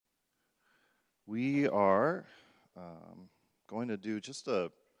We are going to do just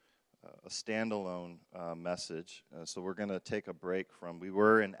a standalone message. So we're going to take a break from. We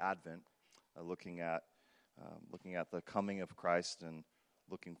were in Advent, looking at the coming of Christ and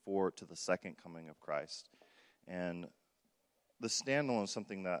looking forward to the second coming of Christ. And the standalone is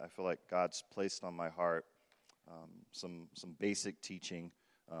something that I feel like God's placed on my heart. Some basic teaching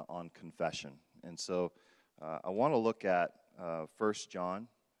on confession, and so I want to look at 1 John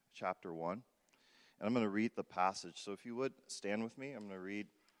chapter 1. And I'm going to read the passage. So if you would stand with me, I'm going to read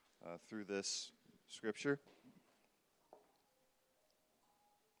through this scripture.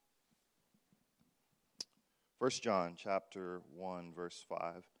 1 John chapter 1, verse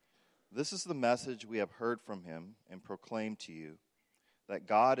 5. This is the message we have heard from him and proclaimed to you, that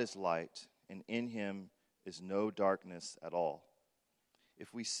God is light, and in him is no darkness at all.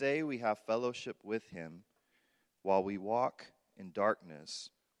 If we say we have fellowship with him while we walk in darkness,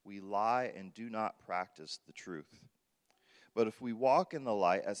 we lie and do not practice the truth. But if we walk in the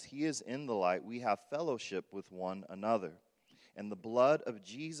light as he is in the light, we have fellowship with one another. And the blood of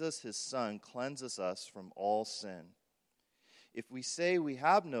Jesus, his son, cleanses us from all sin. If we say we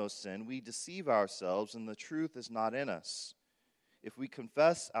have no sin, we deceive ourselves, and the truth is not in us. If we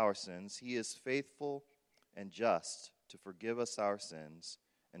confess our sins, he is faithful and just to forgive us our sins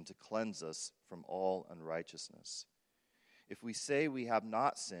and to cleanse us from all unrighteousness. If we say we have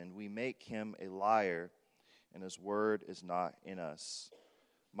not sinned, we make him a liar, and his word is not in us.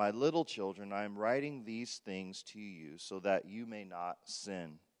 My little children, I am writing these things to you so that you may not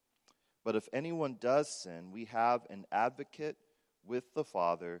sin. But if anyone does sin, we have an advocate with the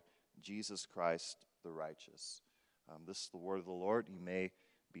Father, Jesus Christ the righteous. This is the word of the Lord. You may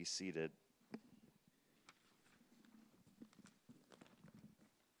be seated.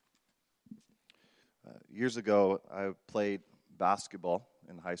 Years ago, I played basketball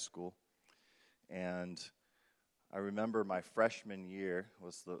in high school, and I remember my freshman year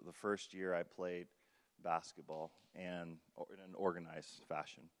was the first year I played basketball and in an organized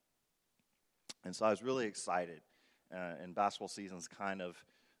fashion. And so I was really excited, and basketball season's kind of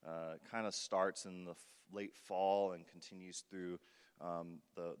starts in the late fall and continues through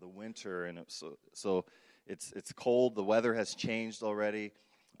the winter, and so it's cold. The weather has changed already,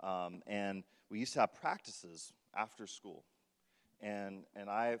 and we used to have practices after school. And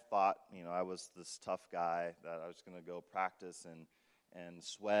I thought, I was this tough guy that I was going to go practice and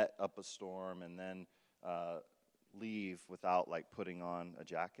sweat up a storm and then leave without, putting on a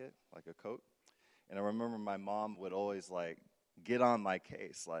jacket, like a coat. And I remember my mom would always, get on my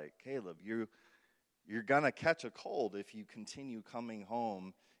case, Caleb, you're going to catch a cold if you continue coming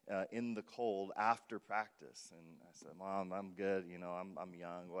home in the cold after practice. And I said, Mom, I'm good, I'm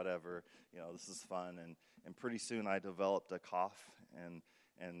young, whatever, this is fun. And pretty soon I developed a cough,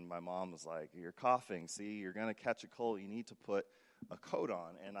 and my mom was like, you're coughing, see, you're going to catch a cold, you need to put a coat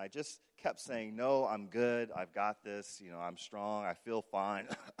on. And I just kept saying, no, I'm good, I've got this, I'm strong, I feel fine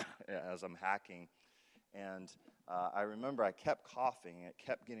as I'm hacking. And I remember I kept coughing, and it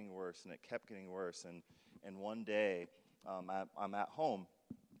kept getting worse, and it kept getting worse. And one day I'm at home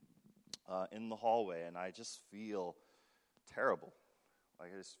in the hallway, and I just feel terrible. I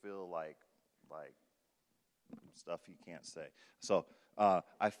just feel like stuff you can't say. So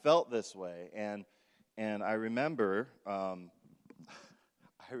I felt this way, and I remember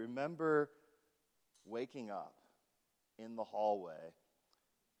waking up in the hallway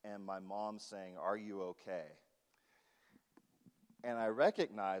and my mom saying, "Are you okay?" And I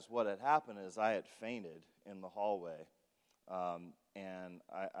recognized what had happened is I had fainted in the hallway. And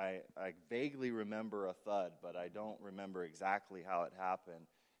I vaguely remember a thud, but I don't remember exactly how it happened.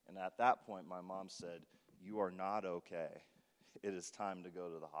 And at that point, my mom said, "You are not okay. It is time to go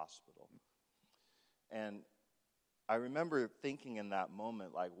to the hospital." And I remember thinking in that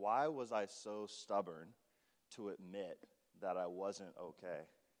moment, why was I so stubborn to admit that I wasn't okay?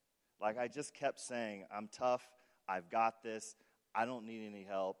 I just kept saying, I'm tough, I've got this, I don't need any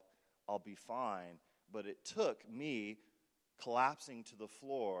help, I'll be fine. But it took me collapsing to the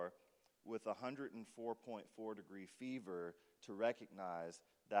floor with 104.4 degree fever to recognize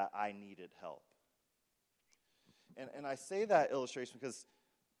that I needed help. And I say that illustration because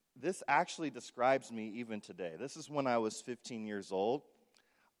this actually describes me even today. This is when I was 15 years old.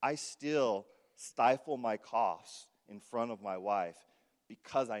 I still stifle my coughs in front of my wife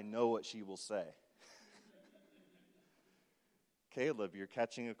because I know what she will say. Caleb, you're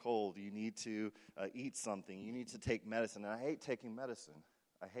catching a cold. You need to eat something. You need to take medicine. And I hate taking medicine.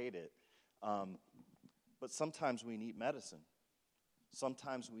 I hate it. But sometimes we need medicine.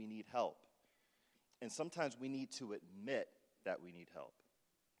 Sometimes we need help. And sometimes we need to admit that we need help.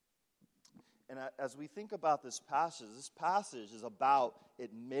 And as we think about this passage is about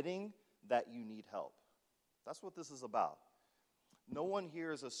admitting that you need help. That's what this is about. No one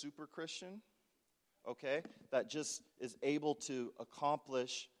here is a super Christian, okay, that just is able to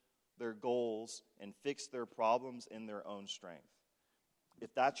accomplish their goals and fix their problems in their own strength.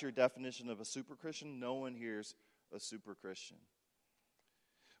 If that's your definition of a super Christian, no one here is a super Christian.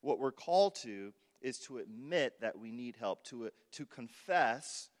 What we're called to is to admit that we need help, to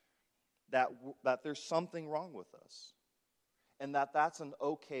confess that there's something wrong with us, and that's an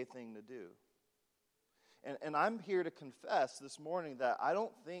okay thing to do. And I'm here to confess this morning that I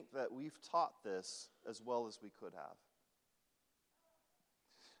don't think that we've taught this as well as we could have.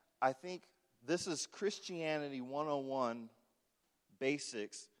 I think this is Christianity 101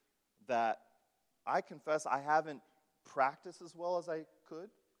 basics that I confess I haven't practiced as well as I could,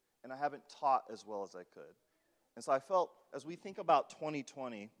 and I haven't taught as well as I could. And so I felt, as we think about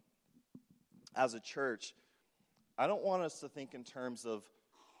 2020 as a church, I don't want us to think in terms of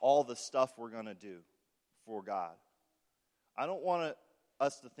all the stuff we're going to do for God. I don't want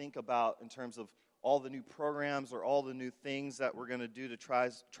us to think about in terms of all the new programs or all the new things that we're going to do to try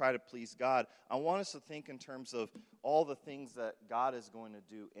to please God. I want us to think in terms of all the things that God is going to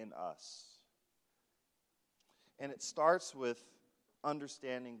do in us. And it starts with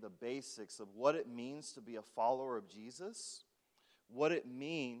understanding the basics of what it means to be a follower of Jesus, what it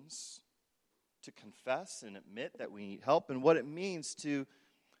means to confess and admit that we need help, and what it means to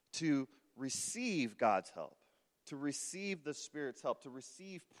receive God's help, to receive the Spirit's help, to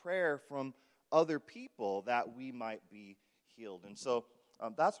receive prayer from other people that we might be healed. And so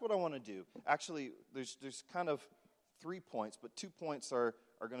that's what I want to do. Actually, there's kind of 3 points, but 2 points are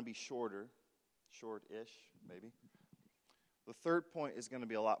going to be short-ish, maybe. The third point is going to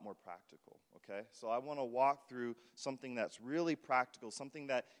be a lot more practical, okay? So I want to walk through something that's really practical, something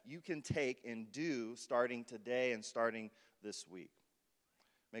that you can take and do starting today and starting this week.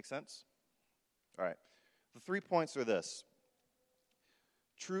 Make sense? All right. The 3 points are this.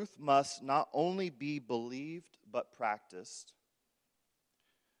 Truth must not only be believed, but practiced.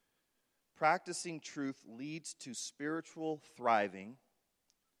 Practicing truth leads to spiritual thriving.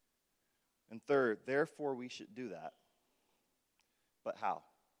 And third, therefore we should do that. But how?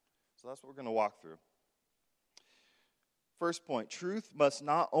 So that's what we're going to walk through. First point, truth must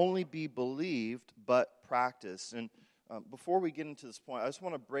not only be believed, but practiced. And before we get into this point, I just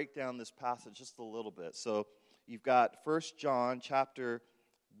want to break down this passage just a little bit. So you've got 1 John chapter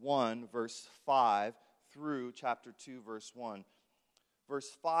 1, verse 5 through chapter 2, verse 1. Verse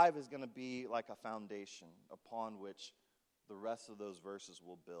 5 is going to be like a foundation upon which the rest of those verses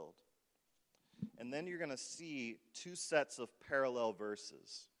will build. And then you're going to see two sets of parallel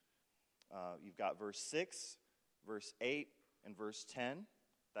verses. You've got verse 6, verse 8, and verse 10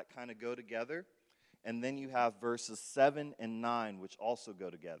 that kind of go together. And then you have verses 7 and 9, which also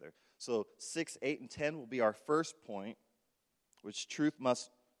go together. So 6, 8, and 10 will be our first point, which truth must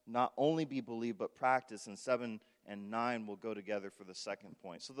not only be believed but practiced. And 7 and 9 will go together for the second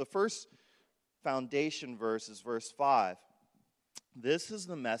point. So the first foundation verse is verse 5. This is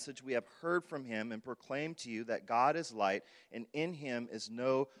the message we have heard from him and proclaimed to you, that God is light, and in him is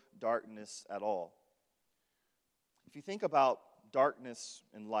no darkness at all. If you think about darkness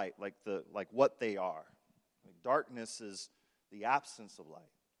and light, like what they are, darkness is the absence of light.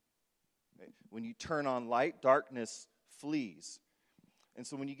 Okay? When you turn on light, darkness flees. And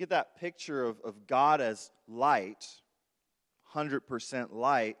so when you get that picture of God as light, 100%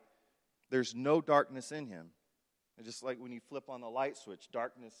 light, there's no darkness in him. And just like when you flip on the light switch,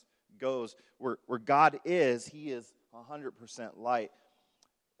 darkness goes. Where God is, he is 100% light.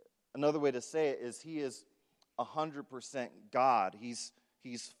 Another way to say it is he is 100% God. He's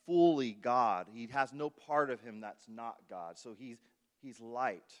fully God. He has no part of him that's not God. So he's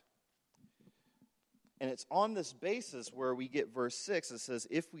light. And it's on this basis where we get verse 6. It says,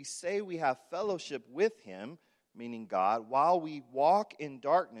 if we say we have fellowship with him, meaning God, while we walk in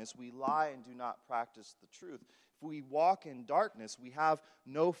darkness, we lie and do not practice the truth. If we walk in darkness, we have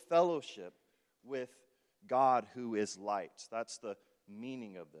no fellowship with God who is light. That's the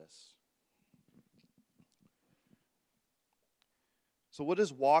meaning of this. So what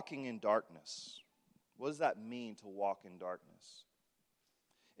is walking in darkness? What does that mean to walk in darkness?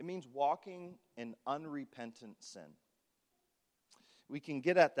 It means walking in unrepentant sin. We can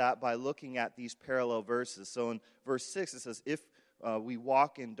get at that by looking at these parallel verses. So in verse 6 it says, if we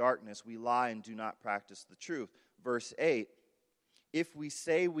walk in darkness, we lie and do not practice the truth. Verse 8, if we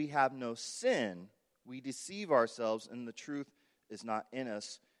say we have no sin, we deceive ourselves and the truth is not in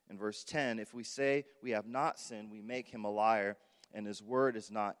us. In verse 10, if we say we have not sinned, we make him a liar and His Word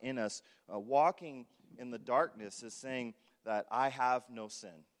is not in us. Walking in the darkness is saying that I have no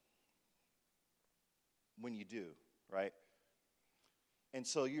sin. When you do, right? And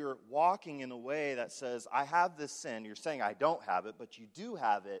so you're walking in a way that says, I have this sin. You're saying I don't have it, but you do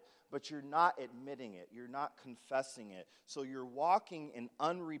have it, but you're not admitting it. You're not confessing it. So you're walking in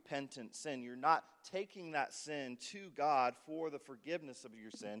unrepentant sin. You're not taking that sin to God for the forgiveness of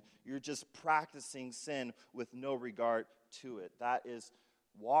your sin. You're just practicing sin with no regard to it. That is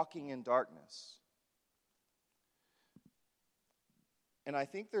walking in darkness. And I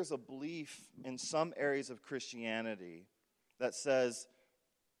think there's a belief in some areas of Christianity that says,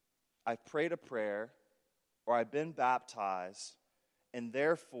 I've prayed a prayer, or I've been baptized, and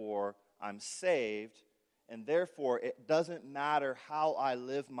therefore I'm saved, and therefore it doesn't matter how I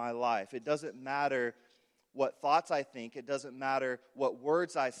live my life. It doesn't matter what thoughts I think. It doesn't matter what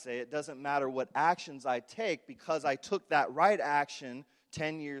words I say. It doesn't matter what actions I take, because I took that right action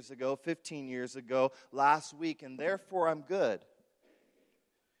 10 years ago, 15 years ago, last week, and therefore I'm good.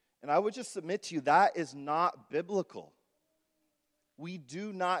 And I would just submit to you, that is not biblical. We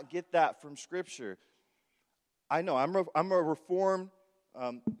do not get that from Scripture. I know, I'm a Reformed,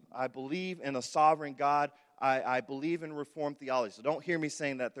 I believe in a sovereign God. I believe in Reformed theology. So don't hear me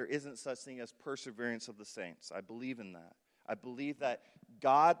saying that there isn't such thing as perseverance of the saints. I believe in that. I believe that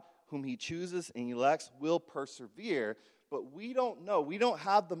God, whom He chooses and elects, will persevere. But we don't know. We don't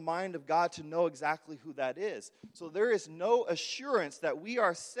have the mind of God to know exactly who that is. So there is no assurance that we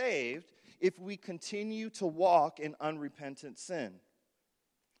are saved if we continue to walk in unrepentant sin.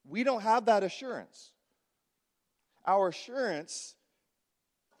 We don't have that assurance. Our assurance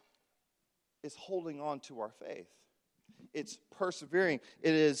is holding on to our faith. It's persevering.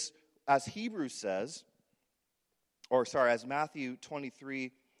 It is, as Hebrews says, as Matthew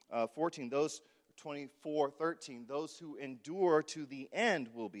 23:14, those 24:13, those who endure to the end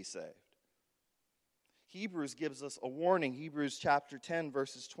will be saved. Hebrews gives us a warning. Hebrews chapter 10,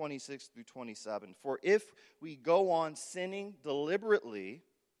 verses 26 through 27. For if we go on sinning deliberately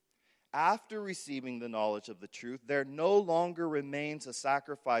after receiving the knowledge of the truth, there no longer remains a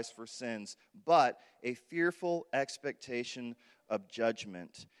sacrifice for sins, but a fearful expectation of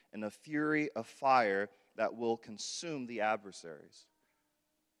judgment and a fury of fire that will consume the adversaries.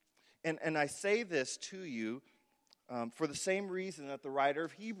 And I say this to you for the same reason that the writer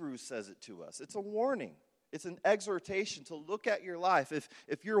of Hebrews says it to us. It's a warning. It's an exhortation to look at your life.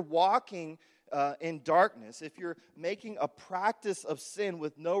 If you're walking in darkness, if you're making a practice of sin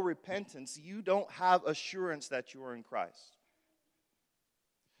with no repentance, you don't have assurance that you are in Christ.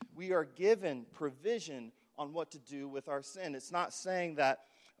 We are given provision on what to do with our sin. It's not saying that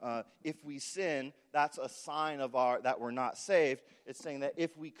if we sin, that's a sign of that we're not saved. It's saying that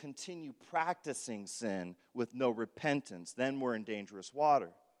if we continue practicing sin with no repentance, then we're in dangerous water.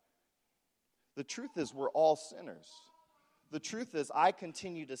 The truth is, we're all sinners. The truth is, I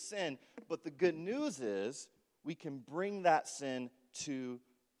continue to sin, but the good news is we can bring that sin to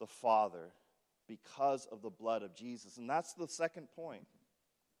the Father because of the blood of Jesus. And that's the second point.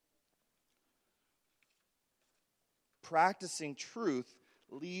 Practicing truth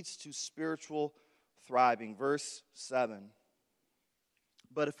leads to spiritual thriving. Verse 7.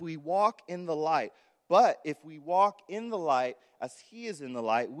 But if we walk in the light as He is in the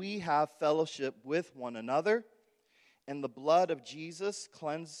light, we have fellowship with one another, and the blood of Jesus,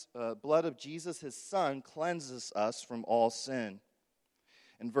 His Son, cleanses us from all sin.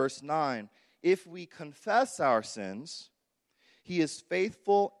 In verse 9, if we confess our sins, He is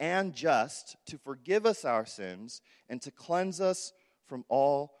faithful and just to forgive us our sins and to cleanse us from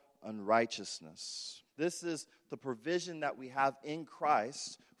all unrighteousness. This is the provision that we have in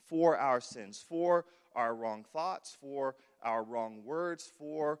Christ for our sins, for our wrong thoughts, for our wrong words,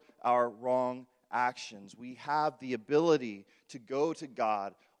 for our wrong actions. We have the ability to go to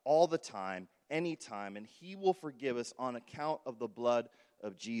God all the time, anytime, and He will forgive us on account of the blood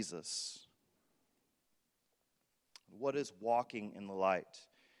of Jesus. What is walking in the light?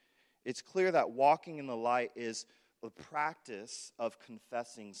 It's clear that walking in the light is the practice of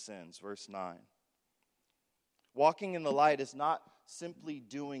confessing sins. Verse 9. Walking in the light is not simply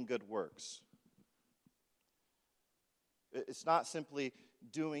doing good works. It's not simply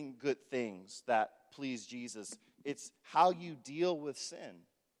doing good things that please Jesus. It's how you deal with sin.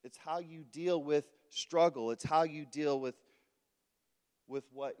 It's how you deal with struggle. It's how you deal with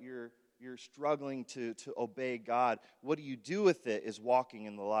what you're struggling to obey God. What do you do with it is walking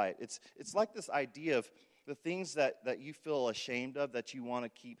in the light. It's like this idea of the things that you feel ashamed of, that you want to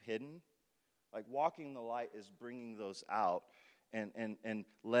keep hidden. Like walking in the light is bringing those out and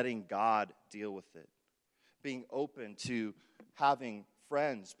letting God deal with it. being open to having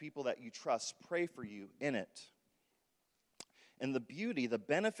friends, people that you trust, pray for you in it. And the beauty, the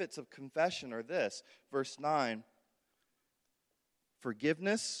benefits of confession are this. Verse 9,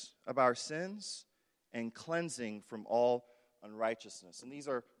 forgiveness of our sins and cleansing from all unrighteousness. And these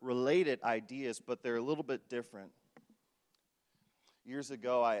are related ideas, but they're a little bit different. Years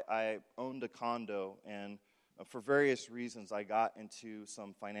ago, I owned a condo, and for various reasons, I got into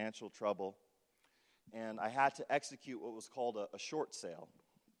some financial trouble. And I had to execute what was called a short sale.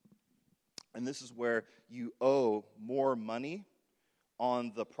 And this is where you owe more money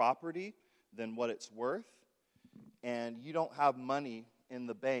on the property than what it's worth, and you don't have money in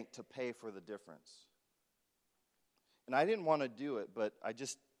the bank to pay for the difference. And I didn't want to do it, but I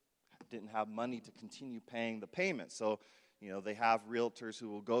just didn't have money to continue paying the payment. So, they have realtors who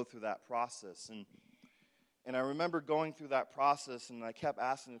will go through that process. And I remember going through that process, and I kept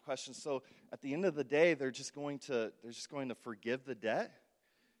asking the question, so at the end of the day, they're just going to forgive the debt?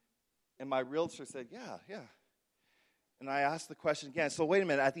 And my realtor said, yeah. And I asked the question again, so wait a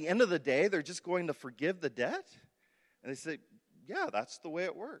minute, at the end of the day, they're just going to forgive the debt? And they said, yeah, that's the way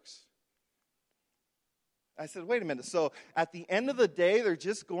it works. I said, wait a minute, so at the end of the day, they're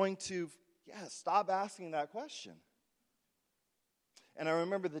just going to, stop asking that question. And I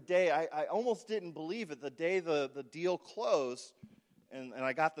remember the day, I almost didn't believe it, the day the deal closed, and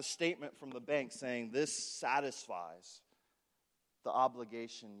I got the statement from the bank saying, this satisfies the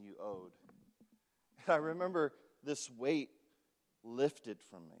obligation you owed. And I remember this weight lifted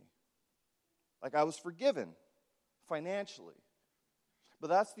from me. Like I was forgiven financially. But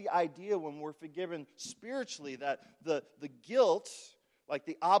that's the idea when we're forgiven spiritually, that the guilt, like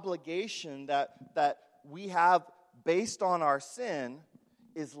the obligation that we have based on our sin,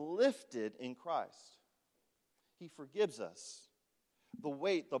 is lifted in Christ. He forgives us. The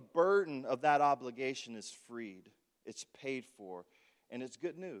weight, the burden of that obligation is freed. It's paid for. And it's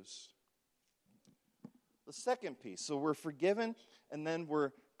good news. The second piece, so we're forgiven and then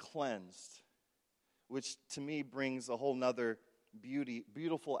we're cleansed, which to me brings a whole nother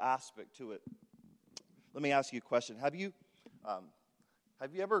beautiful aspect to it. Let me ask you a question. Have you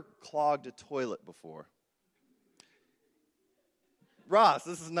ever clogged a toilet before? Ross,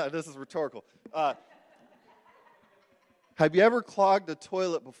 this is rhetorical. Have you ever clogged a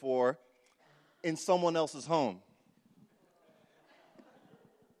toilet before in someone else's home?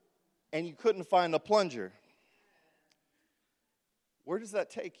 And you couldn't find a plunger? Where does that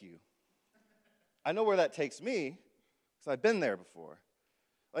take you? I know where that takes me, because I've been there before.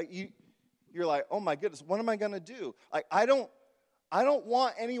 Like you're like, oh my goodness, what am I going to do? Like I don't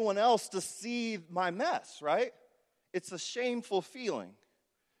want anyone else to see my mess, right? It's a shameful feeling.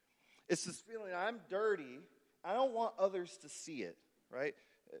 It's this feeling, I'm dirty. I don't want others to see it, right?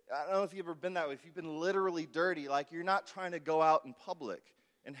 I don't know if you've ever been that way. If you've been literally dirty, like you're not trying to go out in public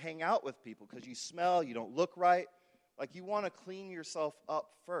and hang out with people because you smell, you don't look right. Like you want to clean yourself up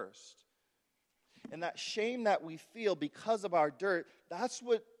first. And that shame that we feel because of our dirt, that's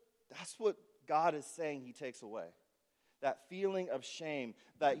what God is saying He takes away. That feeling of shame,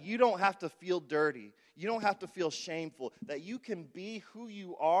 that you don't have to feel dirty. You don't have to feel shameful. That you can be who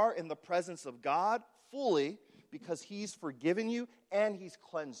you are in the presence of God fully because He's forgiven you and He's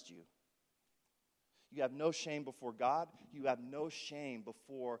cleansed you. You have no shame before God. You have no shame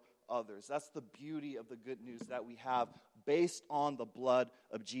before others. That's the beauty of the good news that we have based on the blood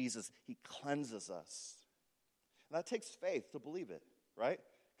of Jesus. He cleanses us. And that takes faith to believe it, right?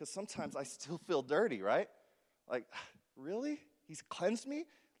 Because sometimes I still feel dirty, right? Like, really? He's cleansed me?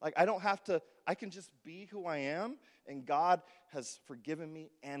 Like, I can just be who I am, and God has forgiven me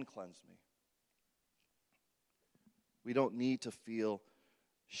and cleansed me. We don't need to feel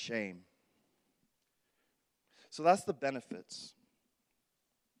shame. So that's the benefits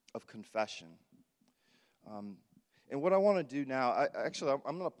of confession. And what I want to do now,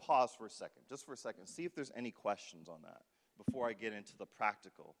 I'm going to pause for a second, just for a second, see if there's any questions on that before I get into the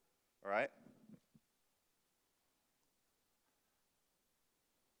practical, all right?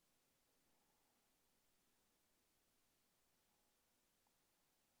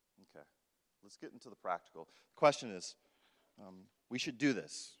 Okay, let's get into the practical. The question is, we should do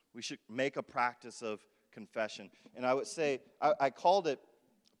this. We should make a practice of confession. And I would say, I called it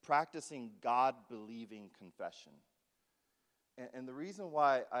practicing God-believing confession. And the reason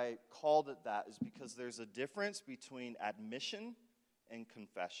why I called it that is because there's a difference between admission and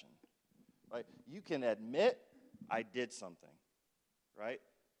confession, right? You can admit I did something, right?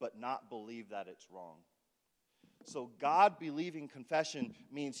 But not believe that it's wrong. So God-believing confession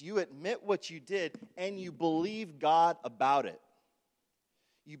means you admit what you did and you believe God about it.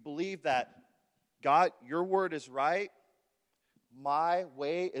 You believe that God, your word is right. My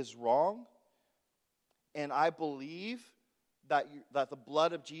way is wrong. And I believe that the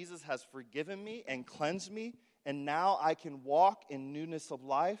blood of Jesus has forgiven me and cleansed me. And now I can walk in newness of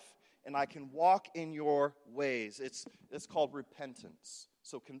life. And I can walk in your ways. It's called repentance.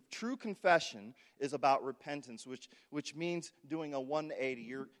 So true confession is about repentance, which means doing a 180.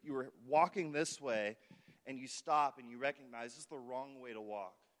 You were walking this way, and you stop and you recognize this is the wrong way to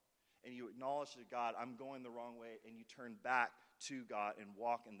walk. And you acknowledge to God, I'm going the wrong way, and you turn back to God and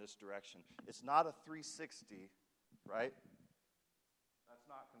walk in this direction. It's not a 360, right? That's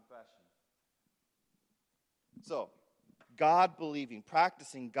not confession. So,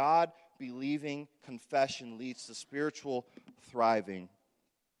 practicing God-believing confession leads to spiritual thriving.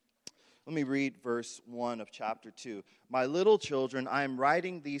 Let me read verse 1 of chapter 2. My little children, I am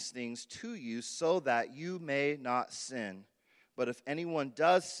writing these things to you so that you may not sin. But if anyone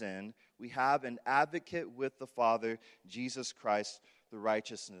does sin, we have an advocate with the Father, Jesus Christ the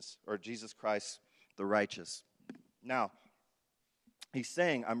righteousness, or Jesus Christ the righteous. Now, he's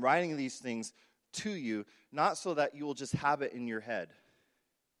saying, I'm writing these things to you, not so that you will just have it in your head.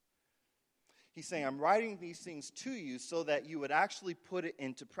 He's saying, I'm writing these things to you so that you would actually put it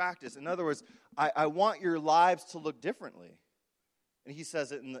into practice. In other words, I want your lives to look differently. And he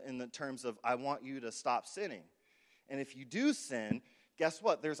says it in the terms of, I want you to stop sinning. And if you do sin, guess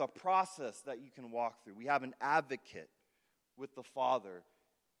what? There's a process that you can walk through. We have an advocate with the Father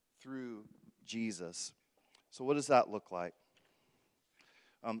through Jesus. So what does that look like?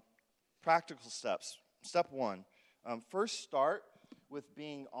 Practical steps. Step 1. First start with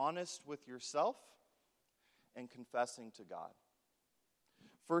being honest with yourself and confessing to God.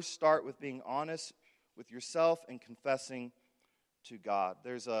 First start with being honest with yourself and confessing to God.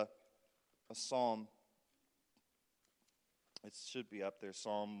 There's a psalm. It should be up there,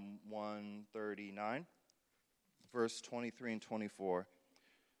 Psalm 139, verse 23 and 24.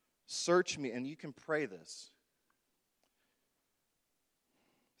 Search me, and you can pray this.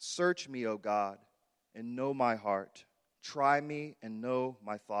 Search me, O God, and know my heart. Try me and know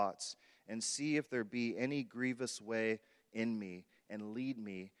my thoughts, and see if there be any grievous way in me, and lead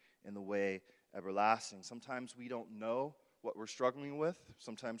me in the way everlasting. Sometimes we don't know what we're struggling with.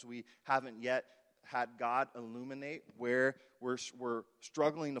 Sometimes we haven't yet had God illuminate where we're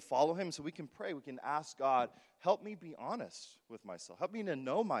struggling to follow him. So we can pray, we can ask God, help me be honest with myself. Help me to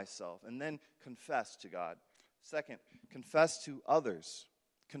know myself, and then confess to God. Second, confess to others.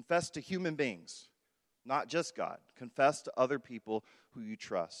 Confess to human beings, not just God. Confess to other people who you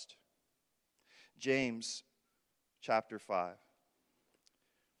trust. James chapter 5.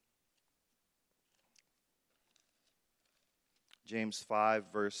 James 5,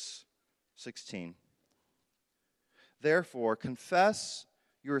 verse 16. Therefore, confess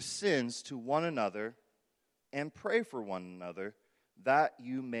your sins to one another and pray for one another that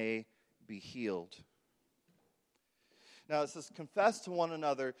you may be healed. Now it says, confess to one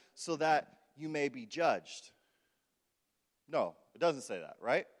another so that you may be judged. No, it doesn't say that,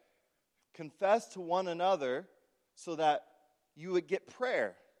 right? Confess to one another so that you would get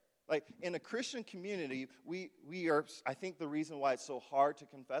prayer. Like, in a Christian community, we are, I think the reason why it's so hard to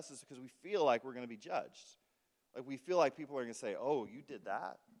confess is because we feel like we're going to be judged. Like, we feel like people are going to say, oh, you did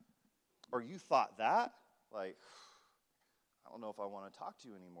that? Or you thought that? Like, I don't know if I want to talk to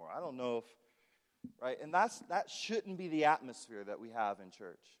you anymore. I don't know if, right? And that shouldn't be the atmosphere that we have in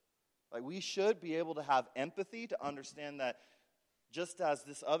church. Like, we should be able to have empathy to understand that just as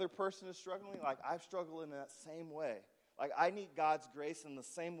this other person is struggling, like, I've struggled in that same way. Like, I need God's grace in the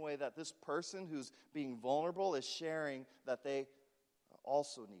same way that this person who's being vulnerable is sharing that they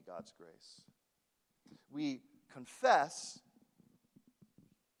also need God's grace. We confess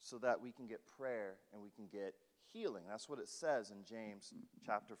so that we can get prayer and we can get healing. That's what it says in James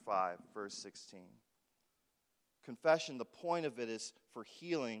chapter 5, verse 16. Confession, the point of it is for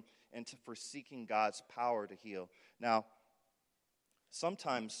healing and for seeking God's power to heal. Now,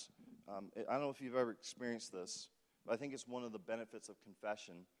 sometimes, I don't know if you've ever experienced this, but I think it's one of the benefits of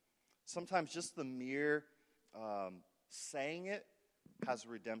confession. Sometimes just the mere saying it has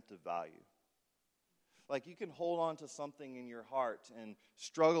redemptive value. Like, you can hold on to something in your heart and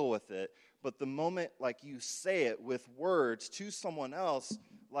struggle with it, but the moment, like, you say it with words to someone else,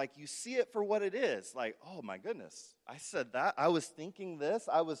 like, you see it for what it is. Like, oh my goodness, I said that. I was thinking this.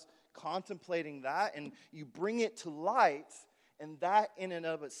 I was contemplating that. And you bring it to light, and that in and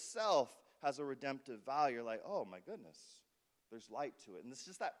of itself has a redemptive value. You're like, oh my goodness, there's light to it. And it's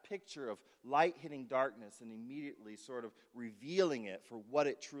just that picture of light hitting darkness and immediately sort of revealing it for what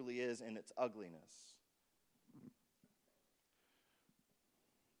it truly is in its ugliness.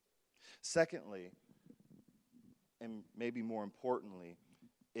 Secondly, and maybe more importantly,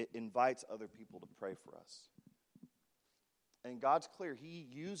 it invites other people to pray for us. And God's clear. He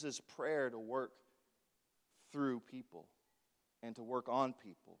uses prayer to work through people and to work on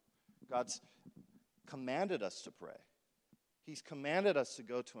people. God's commanded us to pray. He's commanded us to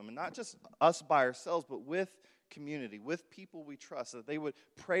go to Him, and not just us by ourselves, but with community, with people we trust, that they would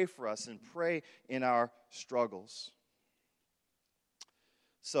pray for us and pray in our struggles.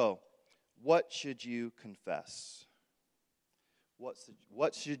 So, what should you confess?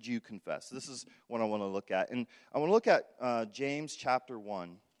 What should you confess? This is what I want to look at. And I want to look at James chapter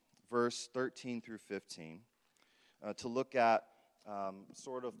 1, verse 13 through 15, to look at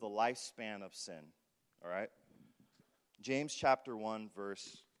sort of the lifespan of sin. All right? James chapter 1,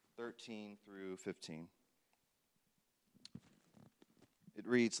 verse 13 through 15. It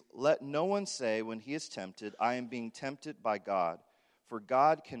reads, "Let no one say when he is tempted, 'I am being tempted by God.' For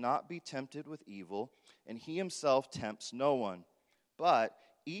God cannot be tempted with evil, and He Himself tempts no one. But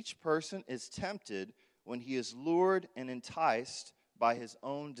each person is tempted when he is lured and enticed by his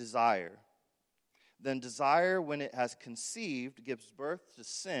own desire. Then desire, when it has conceived, gives birth to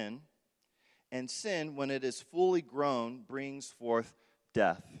sin, and sin, when it is fully grown, brings forth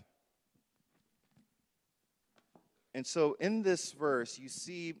death." And so in this verse, you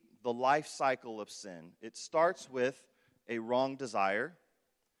see the life cycle of sin. It starts with a wrong desire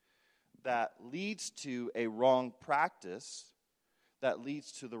that leads to a wrong practice that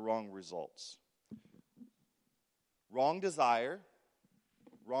leads to the wrong results. Wrong desire,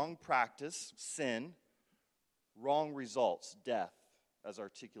 wrong practice, sin, wrong results, death, as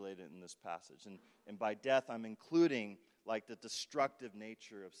articulated in this passage. And by death, I'm including like the destructive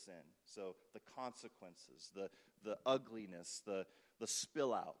nature of sin. So the consequences, the ugliness, the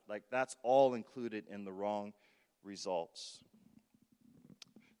spill out, like that's all included in the wrong results.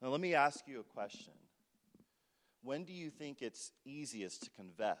 Now let me ask you a question. When do you think it's easiest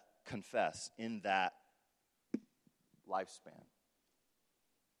to confess in that lifespan?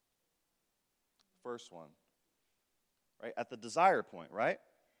 First one, right? At the desire point, right?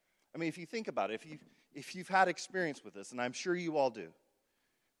 I mean, if you think about it, if you've had experience with this, and I'm sure you all do,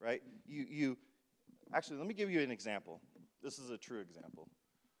 right? You actually, let me give you an example. This is a true example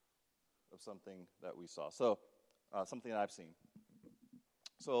of something that we saw. So, something that I've seen.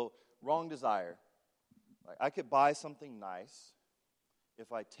 So, wrong desire. Like, I could buy something nice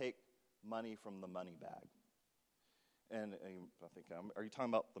if I take money from the money bag. And I think, are you talking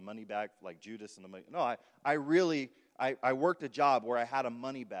about the money bag, like Judas and the money? No, I worked a job where I had a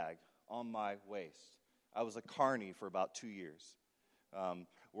money bag on my waist. I was a carny for about 2 years,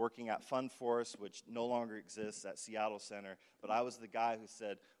 working at Fun Force, which no longer exists at Seattle Center. But I was the guy who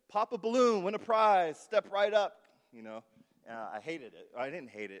said, "Pop a balloon, win a prize, step right up," you know. I hated it. I didn't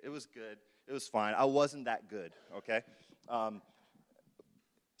hate it. It was good. It was fine. I wasn't that good, okay?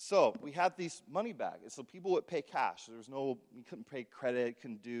 So we had these money bags. So people would pay cash. You couldn't pay credit,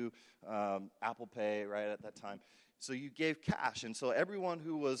 couldn't do Apple Pay, right, at that time. So you gave cash. And so everyone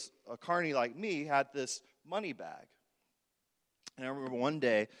who was a carny like me had this money bag. And I remember one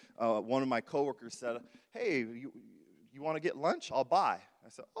day, one of my coworkers said, "Hey, you want to get lunch? I'll buy." I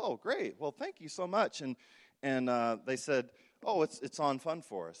said, "Oh, great. Well, thank you so much." And they said, "Oh, it's on Fun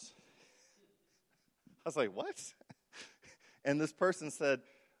Force." I was like, "What?" And this person said,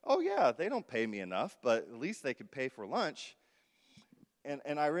 "Oh, yeah, they don't pay me enough, but at least they could pay for lunch."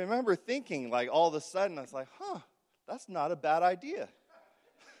 And I remember thinking, like, all of a sudden, I was like, that's not a bad idea.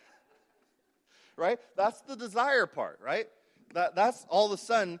 Right? That's the desire part, right? That's all of a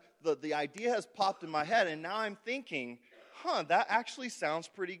sudden, the idea has popped in my head, and now I'm thinking, that actually sounds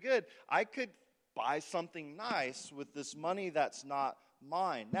pretty good. I could buy something nice with this money that's not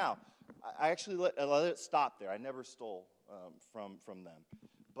mine. Now, I actually let it stop there. I never stole from them.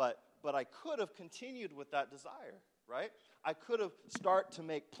 But I could have continued with that desire, right? I could have started to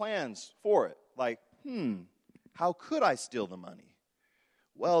make plans for it. Like, how could I steal the money?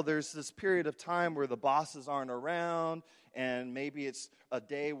 Well, there's this period of time where the bosses aren't around, and maybe it's a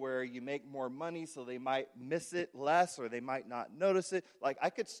day where you make more money, so they might miss it less, or they might not notice it. Like, I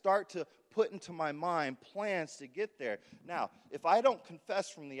could start to put into my mind plans to get there. Now, if I don't confess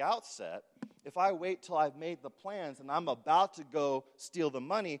from the outset, if I wait till I've made the plans and I'm about to go steal the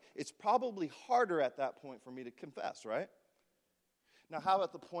money, it's probably harder at that point for me to confess, right? Now, how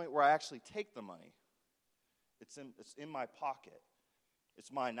about the point where I actually take the money? It's in my pocket.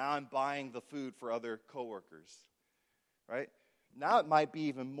 It's mine. Now I'm buying the food for other coworkers, right? Now it might be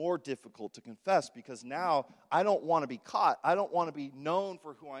even more difficult to confess because now I don't want to be caught. I don't want to be known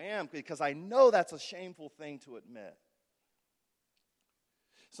for who I am because I know that's a shameful thing to admit.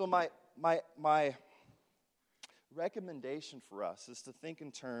 So my my recommendation for us is to think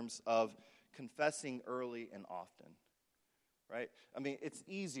in terms of confessing early and often, right? I mean, it's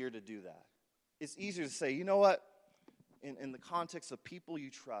easier to do that. It's easier to say, you know what, in the context of people you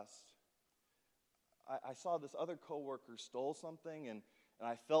trust, I saw this other coworker stole something, and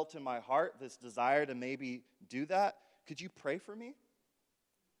I felt in my heart this desire to maybe do that. Could you pray for me?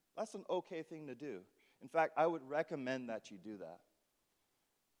 That's an okay thing to do. In fact, I would recommend that you do that.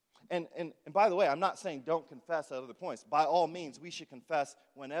 And by the way, I'm not saying don't confess at other points. By all means, we should confess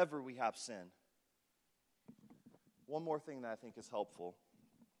whenever we have sin. One more thing that I think is helpful.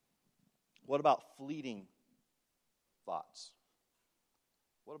 What about fleeting thoughts?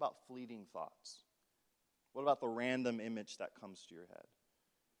 What about fleeting thoughts? What about the random image that comes to your head?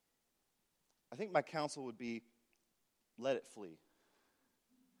 I think my counsel would be, let it flee.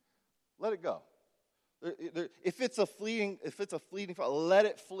 Let it go. If it's a fleeting thought, let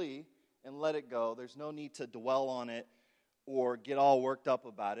it flee and let it go. There's no need to dwell on it or get all worked up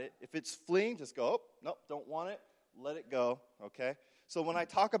about it. If it's fleeing, just go, oh, nope, don't want it. Let it go, okay? So when I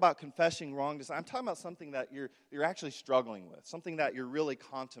talk about confessing wrong, I'm talking about something that you're actually struggling with, something that you're really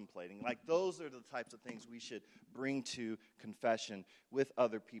contemplating. Like those are the types of things we should bring to confession with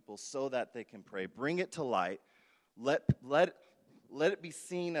other people so that they can pray. Bring it to light. Let it be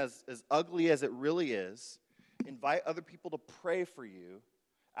seen as ugly as it really is. Invite other people to pray for you.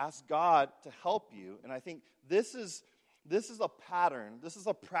 Ask God to help you. And I think this is a pattern. This is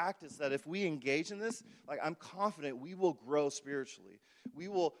a practice that if we engage in this, like I'm confident we will grow spiritually. We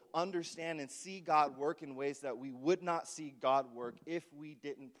will understand and see God work in ways that we would not see God work if we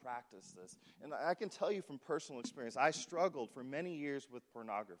didn't practice this. And I can tell you from personal experience, I struggled for many years with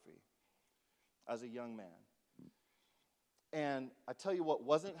pornography as a young man. And I tell you what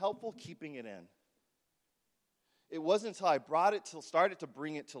wasn't helpful, keeping it in. It wasn't until I started to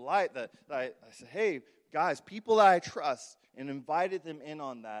bring it to light that I said, hey, guys, people that I trust, and invited them in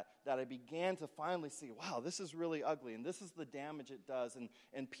on that I began to finally see, wow, this is really ugly, and this is the damage it does,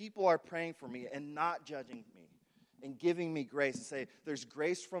 and people are praying for me and not judging me and giving me grace and say, there's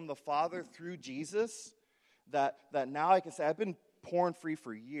grace from the Father through Jesus that now I can say, I've been porn-free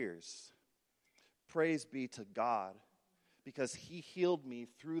for years. Praise be to God, because He healed me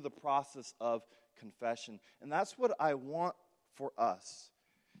through the process of confession. And that's what I want for us.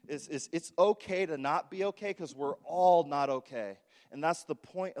 Is it's okay to not be okay because we're all not okay. And that's the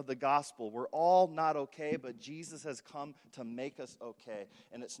point of the gospel. We're all not okay, but Jesus has come to make us okay.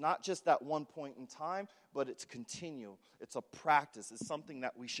 And it's not just that one point in time, but it's continual. It's a practice. It's something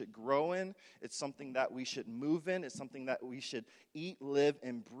that we should grow in. It's something that we should move in. It's something that we should eat, live,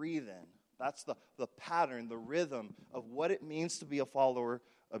 and breathe in. That's the pattern, the rhythm of what it means to be a follower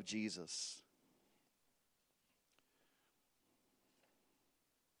of Jesus.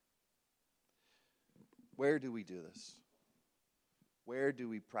 Where do we do this? Where do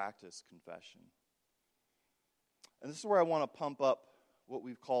we practice confession? And this is where I want to pump up what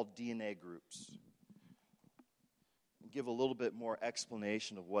we've called DNA groups. And give a little bit more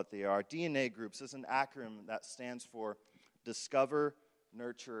explanation of what they are. DNA groups is an acronym that stands for Discover,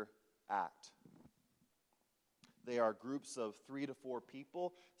 Nurture, Act. They are groups of 3 to 4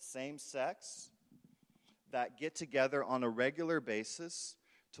 people, same sex, that get together on a regular basis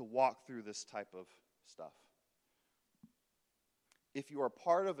to walk through this type of stuff. If you are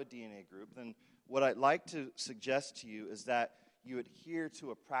part of a DNA group, then what I'd like to suggest to you is that you adhere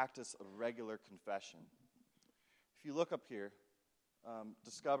to a practice of regular confession. If you look up here,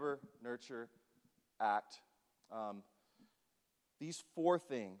 discover, nurture, act. These 4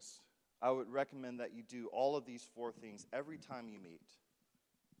 things, I would recommend that you do all of these 4 things every time you meet.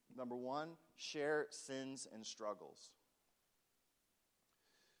 Number 1, share sins and struggles.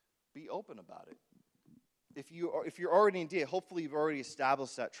 Be open about it. If you're already in DNA, hopefully you've already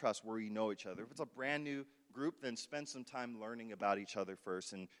established that trust where you know each other. If it's a brand new group, then spend some time learning about each other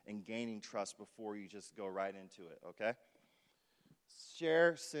first and gaining trust before you just go right into it, okay?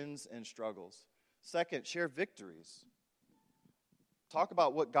 Share sins and struggles. Second, share victories. Talk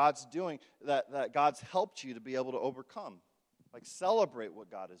about what God's doing, that God's helped you to be able to overcome. Like celebrate what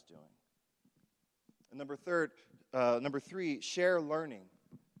God is doing. And number 3, share learning.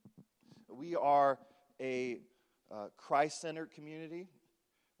 We are a Christ-centered community.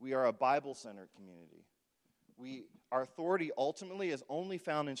 We are a Bible-centered community. Our authority ultimately is only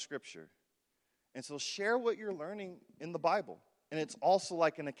found in Scripture. And so share what you're learning in the Bible. And it's also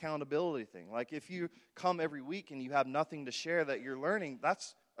like an accountability thing. Like if you come every week and you have nothing to share that you're learning,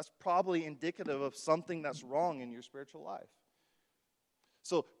 that's probably indicative of something that's wrong in your spiritual life.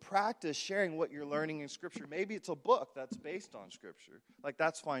 So practice sharing what you're learning in Scripture. Maybe it's a book that's based on Scripture. Like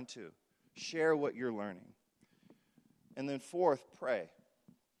that's fine too. Share what you're learning. And then fourth, pray.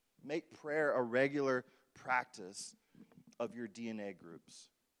 Make prayer a regular practice of your DNA groups.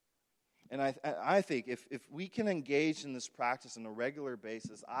 And I think if we can engage in this practice on a regular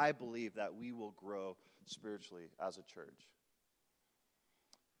basis, I believe that we will grow spiritually as a church.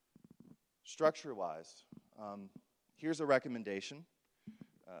 Structure-wise, here's a recommendation.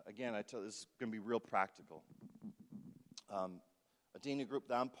 Again, this is going to be real practical. A DNA group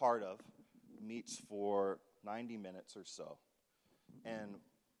that I'm part of meets for 90 minutes or so. And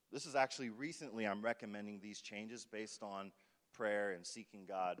this is actually recently I'm recommending these changes based on prayer and seeking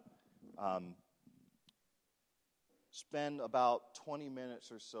God. Spend about 20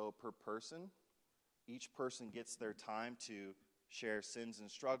 minutes or so per person. Each person gets their time to share sins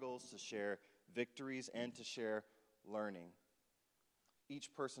and struggles, to share victories, and to share learning.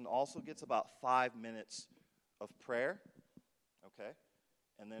 Each person also gets about 5 minutes of prayer, okay?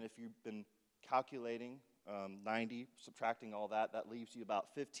 And then if you've been calculating 90, subtracting all that, that leaves you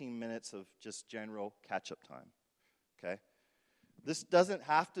about 15 minutes of just general catch-up time, okay? This doesn't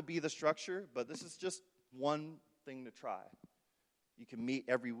have to be the structure, but this is just one thing to try. You can meet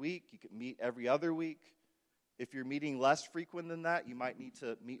every week. You can meet every other week. If you're meeting less frequent than that, you might need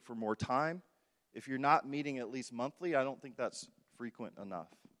to meet for more time. If you're not meeting at least monthly, I don't think that's frequent enough.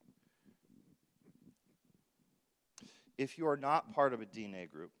 If you are not part of a DNA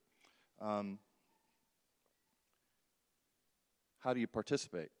group, how do you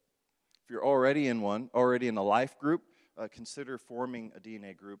participate? If you're already in one, already in a life group, consider forming a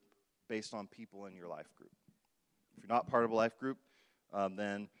DNA group based on people in your life group. If you're not part of a life group,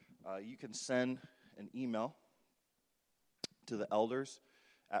 then you can send an email to the elders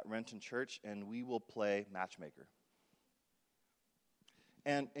at Renton Church, and we will play matchmaker.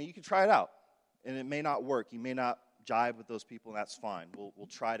 And you can try it out, and it may not work. You may not jive with those people, and that's fine. We'll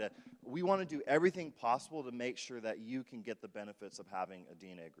try to. We want to do everything possible to make sure that you can get the benefits of having a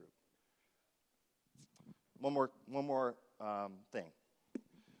DNA group. One more thing.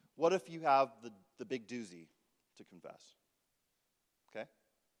 What if you have the big doozy to confess? Okay?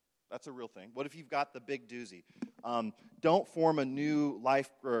 That's a real thing. What if you've got the big doozy? Don't form a new life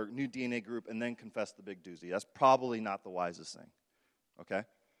or new DNA group and then confess the big doozy. That's probably not the wisest thing. Okay?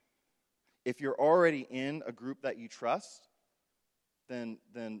 If you're already in a group that you trust, then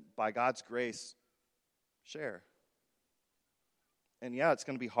by God's grace, share. And yeah, it's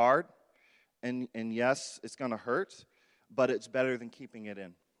going to be hard. And yes, it's going to hurt, but it's better than keeping it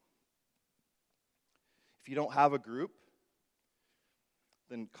in. If you don't have a group,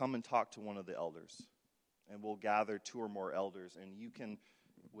 then come and talk to one of the elders. And we'll gather 2 or more elders, and you can,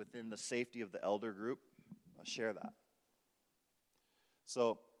 within the safety of the elder group, share that.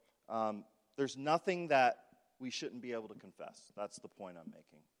 So there's nothing that we shouldn't be able to confess. That's the point I'm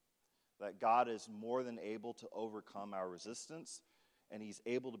making. That God is more than able to overcome our resistance, and he's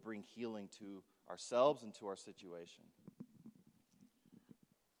able to bring healing to ourselves and to our situation.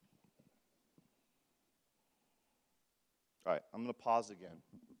 All right, I'm going to pause again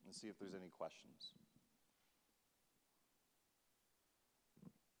and see if there's any questions.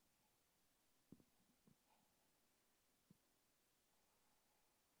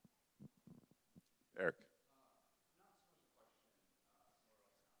 Eric.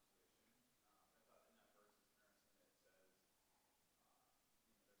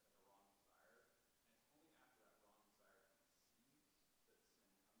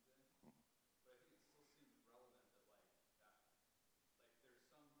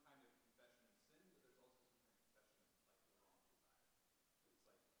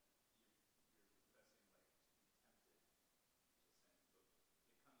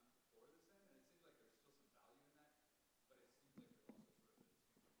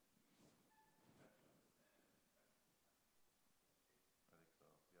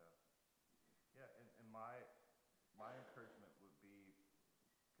 My encouragement would be,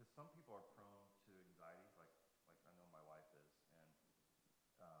 because some people are prone to anxiety, like I know my wife is, and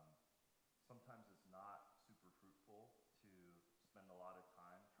sometimes it's not super fruitful to spend a lot of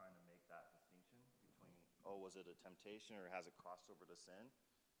time trying to make that distinction between, was it a temptation or has it crossed over to sin?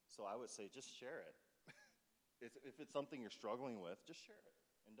 So I would say just share it. If it's something you're struggling with, just share it,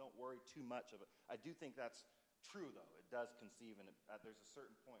 and don't worry too much of it. I do think that's true, though. It does conceive, and there's a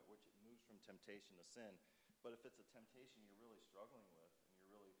certain point which it moves from temptation to sin. But if it's a temptation you're really struggling with and you're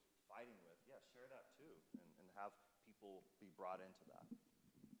really fighting with, yeah, share that too, and have people be brought into that.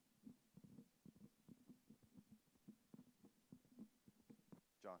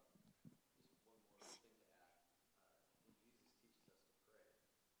 John. Just one more thing to add. When Jesus teaches us to pray,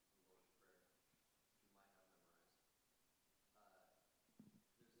 the Lord's Prayer, you might have memorized, there's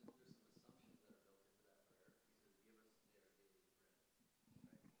some assumptions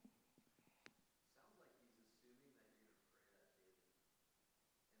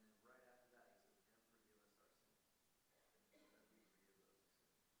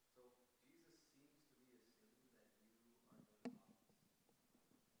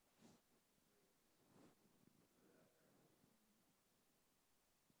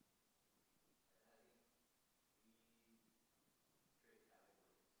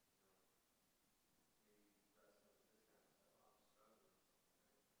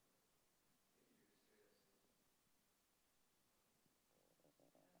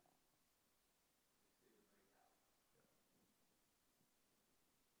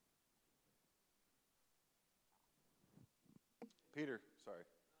Peter, sorry.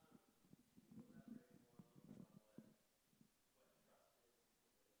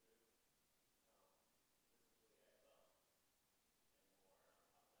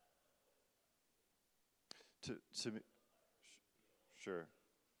 To me, sure.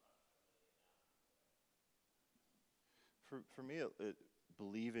 For me,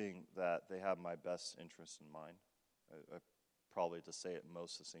 believing that they have my best interests in mind, I probably to say it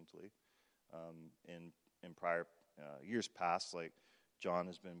most succinctly. In prior years past, like John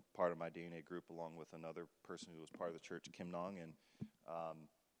has been part of my DNA group along with another person who was part of the church, Kim Nong, and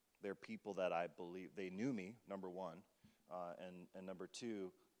they're people that I believe they knew me. Number one, and number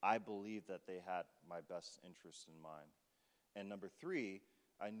two, I believe that they had my best interests in mind. And number three,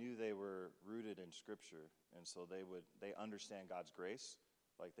 I knew they were rooted in Scripture, and so they understand God's grace,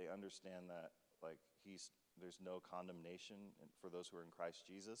 like they understand that like there's no condemnation for those who are in Christ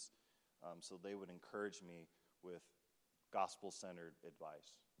Jesus. So they would encourage me with gospel-centered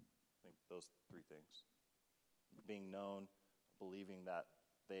advice. I think those three things: being known, believing that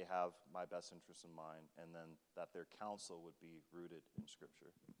they have my best interests in mind, and then that their counsel would be rooted in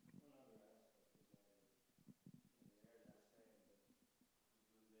Scripture.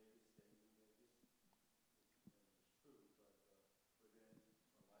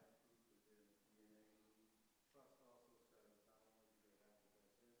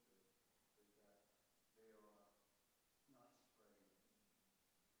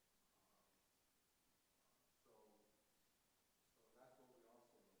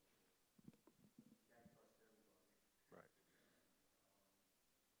 Right.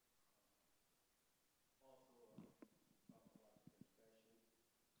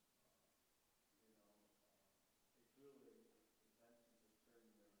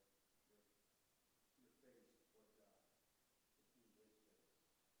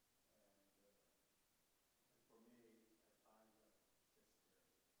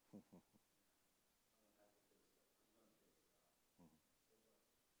 Thank you.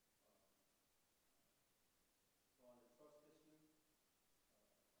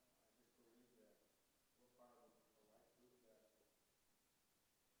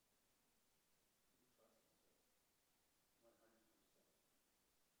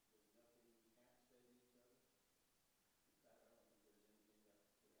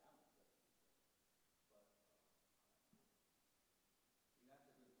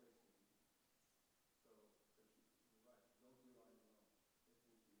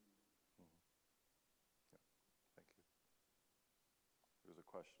 There's a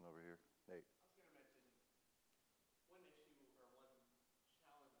question over here. Nate.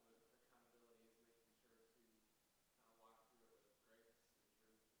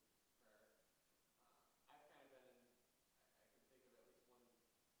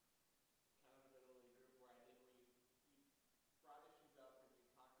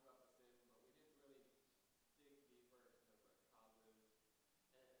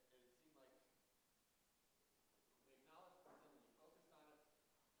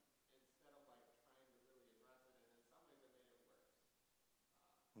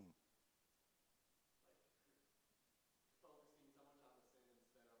 Hmm.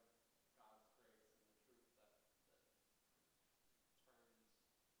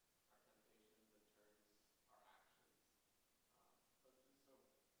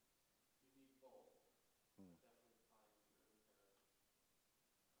 Hmm.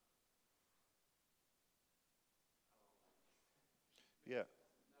 Yeah.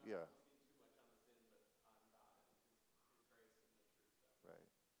 Yeah. Right.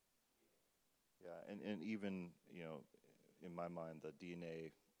 Yeah, and even, in my mind, the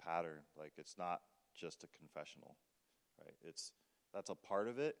DNA pattern, like it's not just a confessional, right? That's a part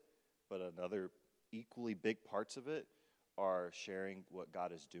of it, but another equally big parts of it are sharing what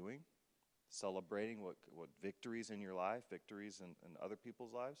God is doing, celebrating what victories in your life, victories in other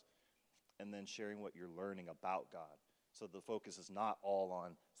people's lives, and then sharing what you're learning about God. So the focus is not all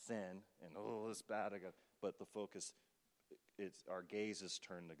on sin and, oh, it's bad, but the focus, our gaze is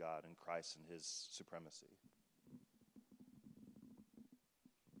turned to God and Christ and His supremacy.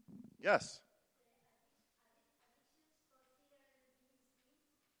 Yes.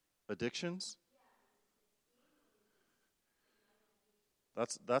 Addictions?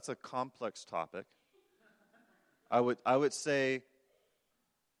 That's a complex topic. I would say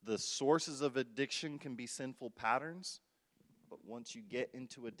the sources of addiction can be sinful patterns, but once you get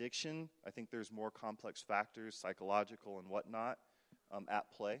into addiction, I think there's more complex factors, psychological and whatnot,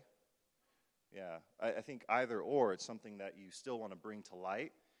 at play. Yeah, I think either or, it's something that you still want to bring to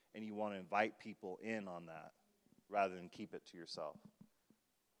light, and you want to invite people in on that rather than keep it to yourself.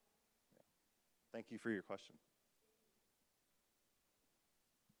 Yeah. Thank you for your question.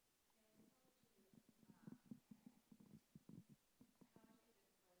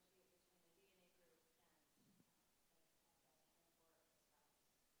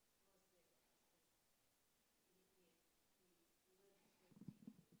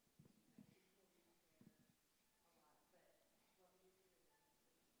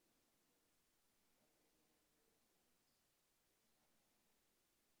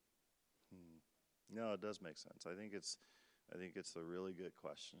 No, it does make sense. I think it's a really good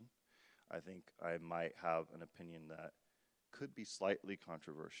question. I think I might have an opinion that could be slightly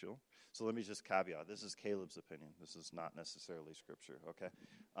controversial. So let me just caveat. This is Caleb's opinion. This is not necessarily scripture, okay?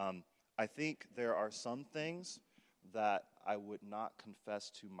 I think there are some things that I would not confess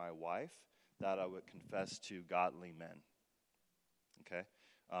to my wife that I would confess to godly men, okay?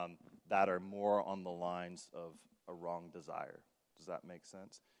 That are more on the lines of a wrong desire. Does that make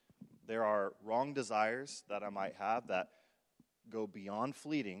sense? There are wrong desires that I might have that go beyond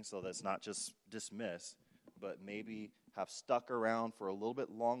fleeting, so that's not just dismissed, but maybe have stuck around for a little bit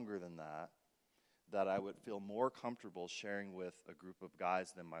longer than that I would feel more comfortable sharing with a group of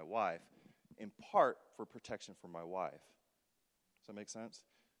guys than my wife, in part for protection for my wife. Does that make sense?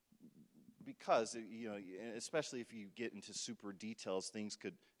 Because, especially if you get into super details, things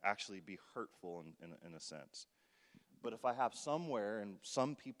could actually be hurtful in a sense. But if I have somewhere and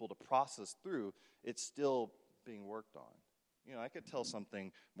some people to process through, it's still being worked on. I could tell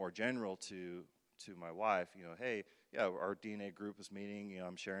something more general to my wife, hey, yeah, our DNA group is meeting,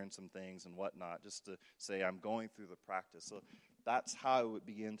 I'm sharing some things and whatnot, just to say I'm going through the practice. So that's how I would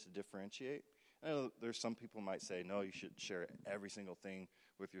begin to differentiate. I know there's some people who might say, no, you should share every single thing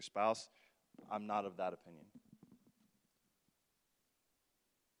with your spouse. I'm not of that opinion.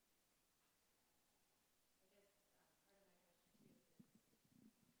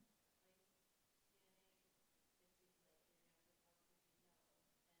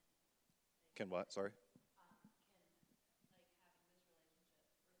 Can what? Sorry?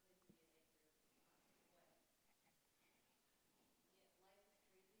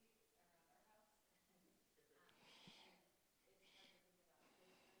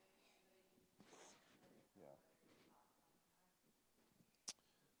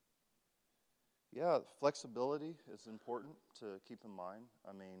 Yeah, flexibility is important to keep in mind.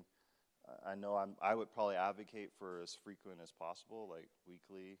 I mean, I know I would probably advocate for as frequent as possible, like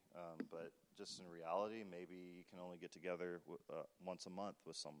weekly, but just in reality, maybe you can only get together once a month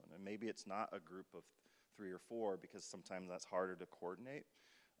with someone. And maybe it's not a group of 3 or 4 because sometimes that's harder to coordinate.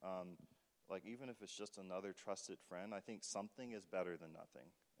 Like even if it's just another trusted friend, I think something is better than nothing.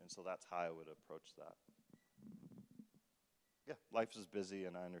 And so that's how I would approach that. Yeah, life is busy,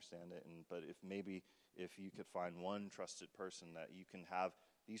 and I understand it. But if you could find one trusted person that you can have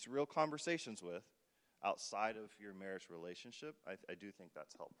these real conversations with outside of your marriage relationship, I do think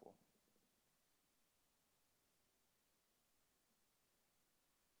that's helpful.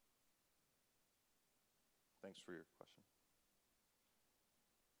 Thanks for your question.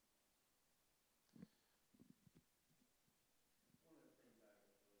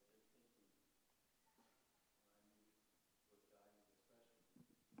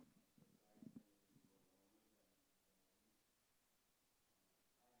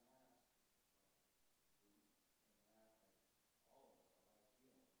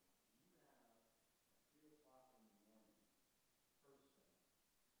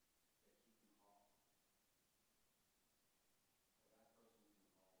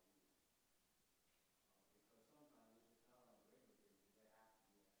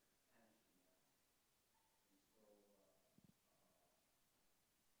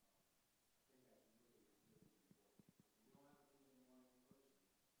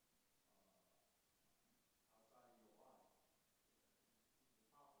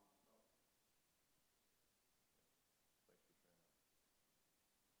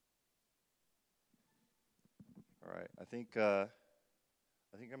 All right, I think I'm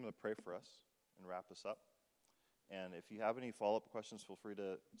going to pray for us and wrap this up. And if you have any follow-up questions, feel free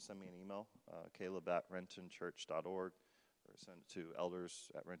to send me an email, caleb@rentonchurch.org, or send it to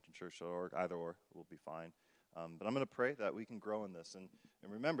elders@rentonchurch.org. Either or will be fine. But I'm going to pray that we can grow in this. And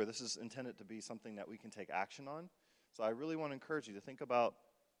remember, this is intended to be something that we can take action on. So I really want to encourage you to think about,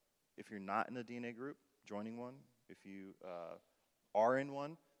 if you're not in a DNA group, joining one. If you are in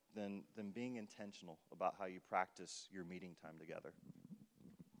one, then being intentional about how you practice your meeting time together.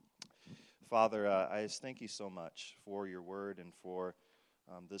 Father, I just thank you so much for your word and for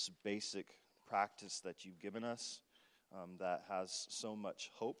this basic practice that you've given us that has so much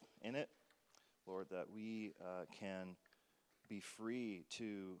hope in it. Lord, that we can be free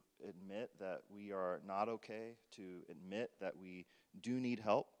to admit that we are not okay, to admit that we do need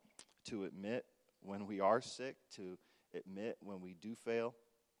help, to admit when we are sick, to admit when we do fail,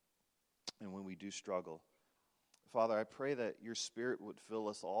 and when we do struggle. Father, I pray that your Spirit would fill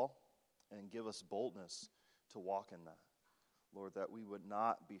us all and give us boldness to walk in that. Lord, that we would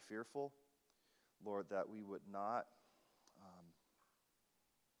not be fearful. Lord, that we would not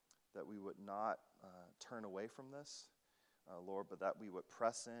turn away from this, Lord, but that we would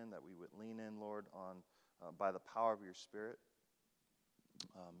press in, that we would lean in, Lord, on by the power of your Spirit,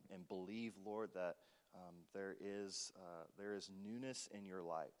 and believe, Lord, that there is newness in your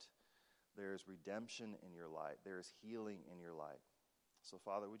light. There is redemption in your light. There is healing in your light. So,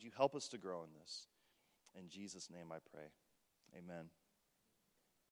 Father, would you help us to grow in this? In Jesus' name I pray. Amen.